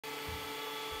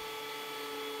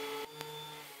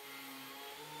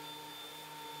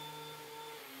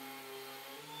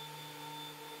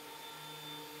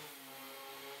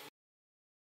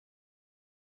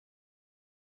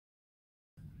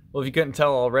Well, if you couldn't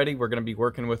tell already, we're going to be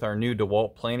working with our new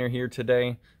Dewalt planer here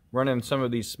today, running some of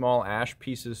these small ash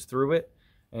pieces through it,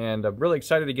 and I'm really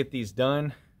excited to get these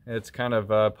done. It's kind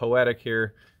of poetic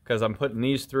here because I'm putting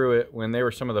these through it when they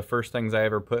were some of the first things I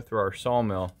ever put through our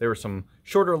sawmill. There were some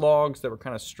shorter logs that were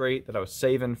kind of straight that I was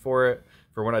saving for it,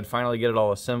 for when I'd finally get it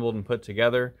all assembled and put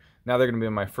together. Now they're going to be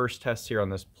my first tests here on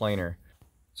this planer.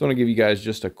 So I want to give you guys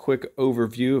just a quick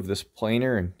overview of this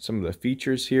planer and some of the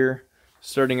features here.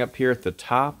 Starting up here at the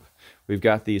top, we've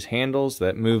got these handles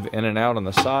that move in and out on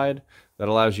the side. That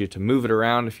allows you to move it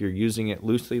around if you're using it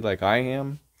loosely like I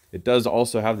am. It does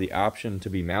also have the option to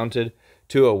be mounted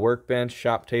to a workbench,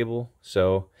 shop table.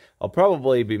 So I'll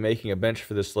probably be making a bench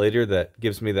for this later that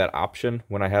gives me that option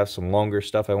when I have some longer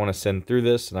stuff I want to send through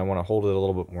this and I want to hold it a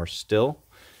little bit more still.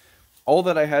 All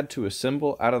that I had to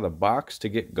assemble out of the box to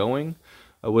get going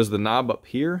was the knob up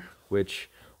here, which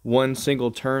one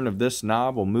single turn of this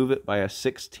knob will move it by a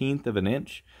 1/16 of an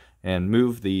inch and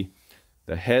move the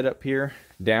head up here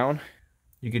down.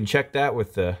 You can check that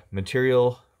with the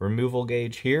material removal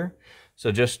gauge here.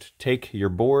 So just take your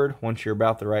board once you're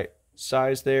about the right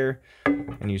size there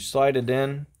and you slide it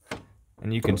in,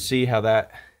 and you can see how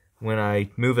that, when I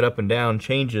move it up and down,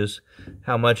 changes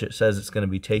how much it says it's going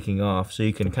to be taking off. So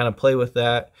you can kind of play with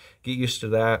that, get used to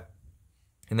that.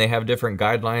 And they have different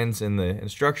guidelines in the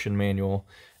instruction manual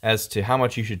as to how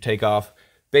much you should take off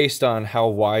based on how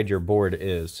wide your board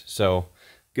is. So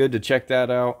good to check that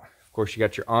out. Of course, you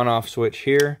got your on-off switch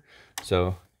here,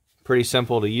 so pretty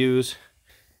simple to use.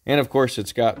 And of course,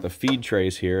 it's got the feed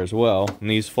trays here as well, and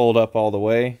these fold up all the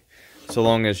way so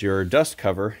long as your dust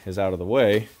cover is out of the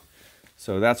way.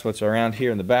 So that's what's around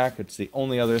here in the back. It's the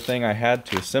only other thing I had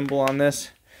to assemble on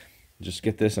this. Just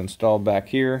get this installed back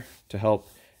here to help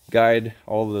guide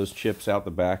all of those chips out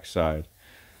the back side.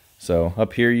 So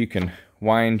up here you can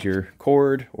wind your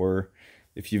cord, or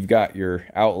if you've got your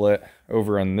outlet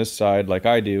over on this side like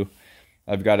I do,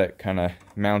 I've got it kind of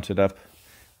mounted up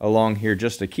along here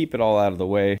just to keep it all out of the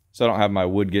way so I don't have my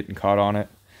wood getting caught on it.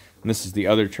 And this is the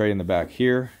other tray in the back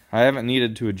here. I haven't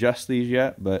needed to adjust these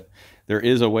yet, but there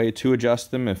is a way to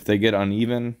adjust them if they get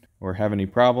uneven or have any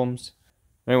problems.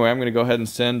 Anyway, I'm going to go ahead and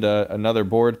send another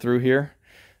board through here,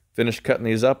 finish cutting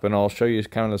these up, and I'll show you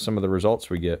kind of some of the results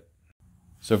we get.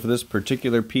 So for this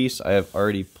particular piece, I have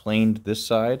already planed this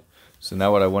side. So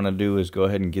now what I want to do is go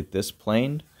ahead and get this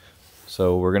planed.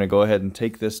 So we're going to go ahead and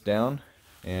take this down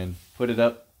and put it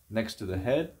up next to the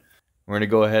head. We're going to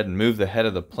go ahead and move the head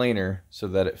of the planer so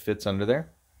that it fits under there.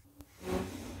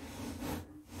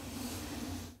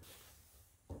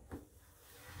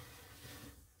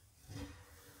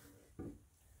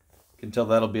 You can tell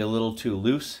that'll be a little too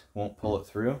loose, won't pull it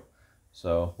through.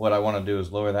 So what I want to do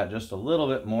is lower that just a little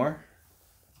bit more.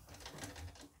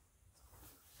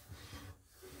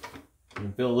 You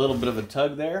can feel a little bit of a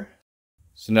tug there.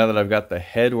 So now that I've got the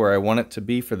head where I want it to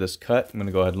be for this cut, I'm going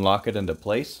to go ahead and lock it into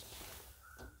place.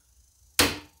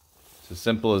 It's as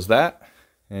simple as that.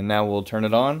 And now we'll turn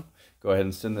it on. Go ahead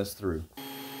and send this through.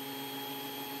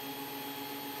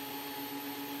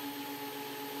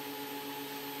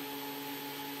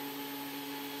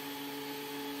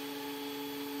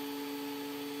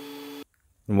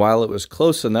 And while it was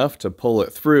close enough to pull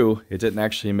it through, it didn't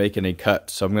actually make any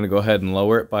cuts. So I'm going to go ahead and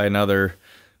lower it by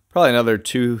probably another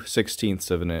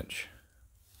 2/16 of an inch.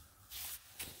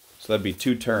 So that'd be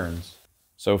 2 turns.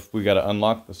 So if we got to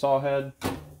unlock the saw head,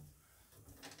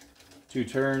 2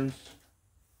 turns,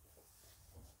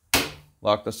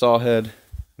 lock the saw head,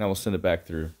 now we'll send it back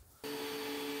through.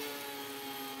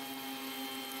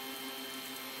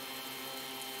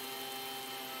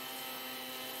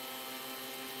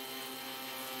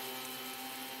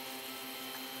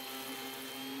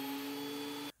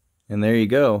 And there you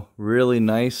go, really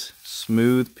nice,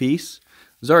 smooth piece.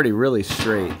 It was already really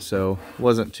straight, so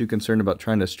wasn't too concerned about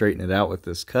trying to straighten it out with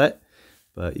this cut.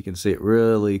 But you can see it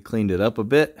really cleaned it up a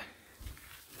bit.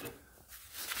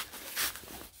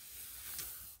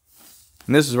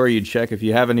 And this is where you check if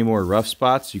you have any more rough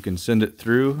spots. You can send it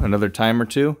through another time or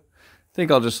two. I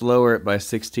think I'll just lower it by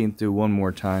 1/16 through one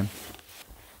more time.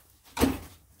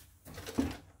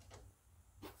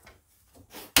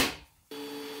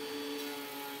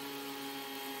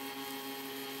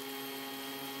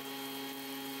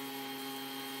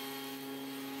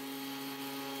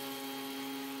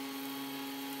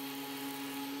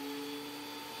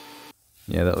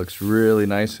 Yeah, that looks really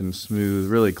nice and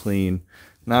smooth, really clean.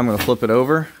 Now I'm going to flip it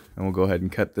over and we'll go ahead and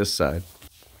cut this side.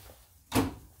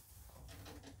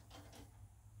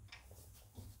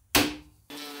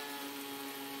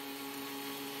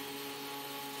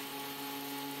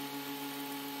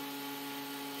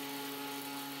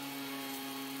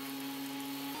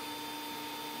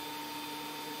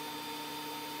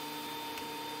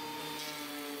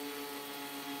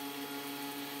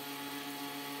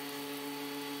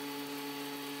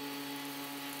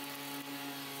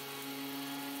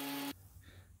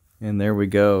 And there we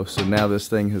go. So now this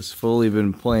thing has fully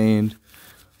been planed,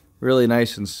 really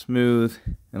nice and smooth,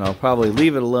 and I'll probably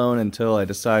leave it alone until I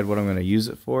decide what I'm going to use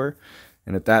it for.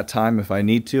 And at that time, if I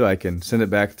need to, I can send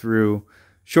it back through,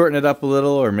 shorten it up a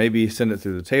little, or maybe send it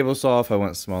through the table saw if I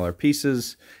want smaller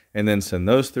pieces, and then send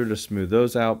those through to smooth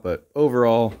those out. But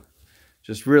overall,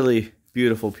 just really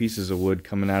beautiful pieces of wood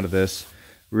coming out of this.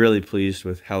 Really pleased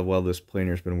with how well this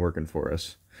planer's been working for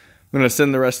us. I'm going to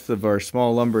send the rest of our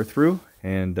small lumber through,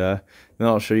 and then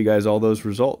I'll show you guys all those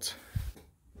results.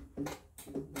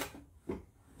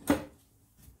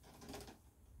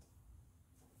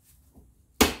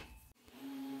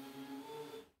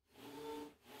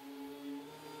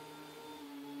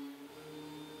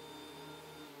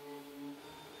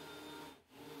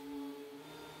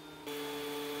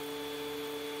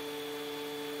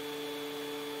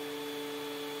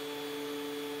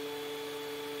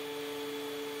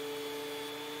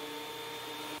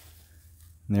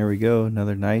 And there we go,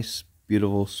 another nice,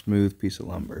 beautiful, smooth piece of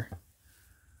lumber.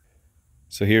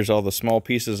 So here's all the small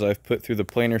pieces I've put through the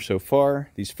planer so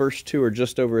far. These first two are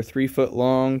just over 3 foot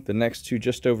long, the next two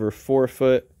just over 4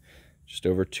 foot, just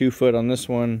over 2 foot on this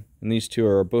one, and these two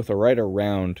are both right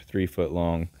around 3 foot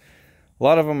long. A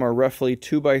lot of them are roughly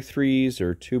 2x3s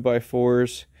or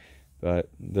 2x4s, but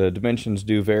the dimensions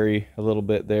do vary a little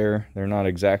bit there. They're not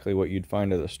exactly what you'd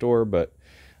find at the store, but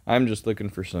I'm just looking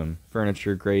for some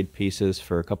furniture grade pieces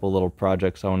for a couple little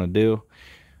projects I want to do.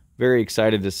 Very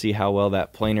excited to see how well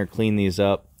that planer cleaned these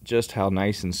up, just how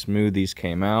nice and smooth these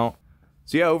came out.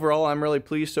 So yeah, overall I'm really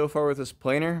pleased so far with this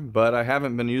planer, but I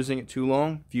haven't been using it too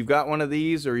long. If you've got one of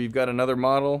these, or you've got another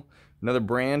model, another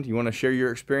brand, you want to share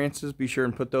your experiences, be sure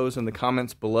and put those in the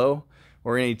comments below,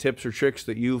 or any tips or tricks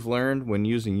that you've learned when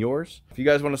using yours. If you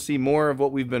guys want to see more of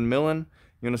what we've been milling,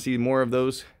 you want to see more of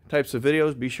those types of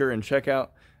videos, be sure and check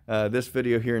out this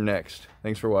video here next.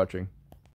 Thanks for watching.